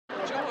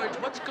George,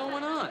 what's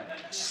going on?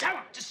 Sell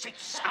him. Just say,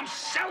 I'm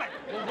selling.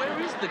 Well, where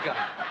is the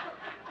guy?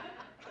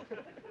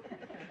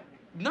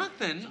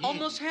 Nothing. Gee.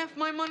 Almost half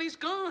my money's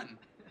gone.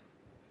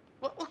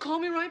 Well, call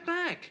me right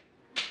back.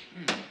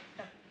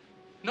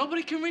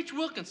 Nobody can reach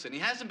Wilkinson. He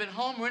hasn't been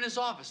home or in his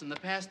office in the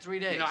past 3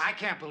 days. You know, I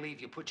can't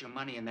believe you put your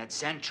money in that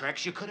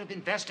Zentrex. You could have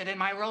invested in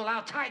my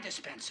roll-out tie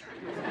dispenser.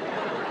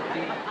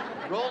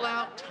 The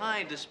roll-out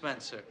tie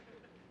dispenser.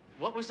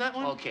 What was that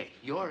one? Okay,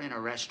 you're in a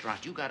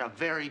restaurant. You got a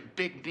very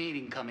big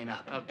meeting coming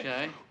up.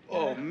 Okay.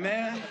 Oh,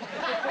 man.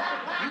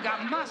 You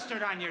got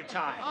mustard on your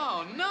tie.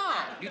 Oh, no.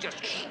 You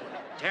just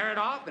tear it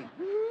off and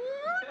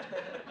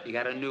you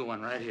got a new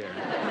one right here.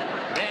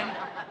 Then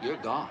you're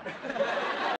gone.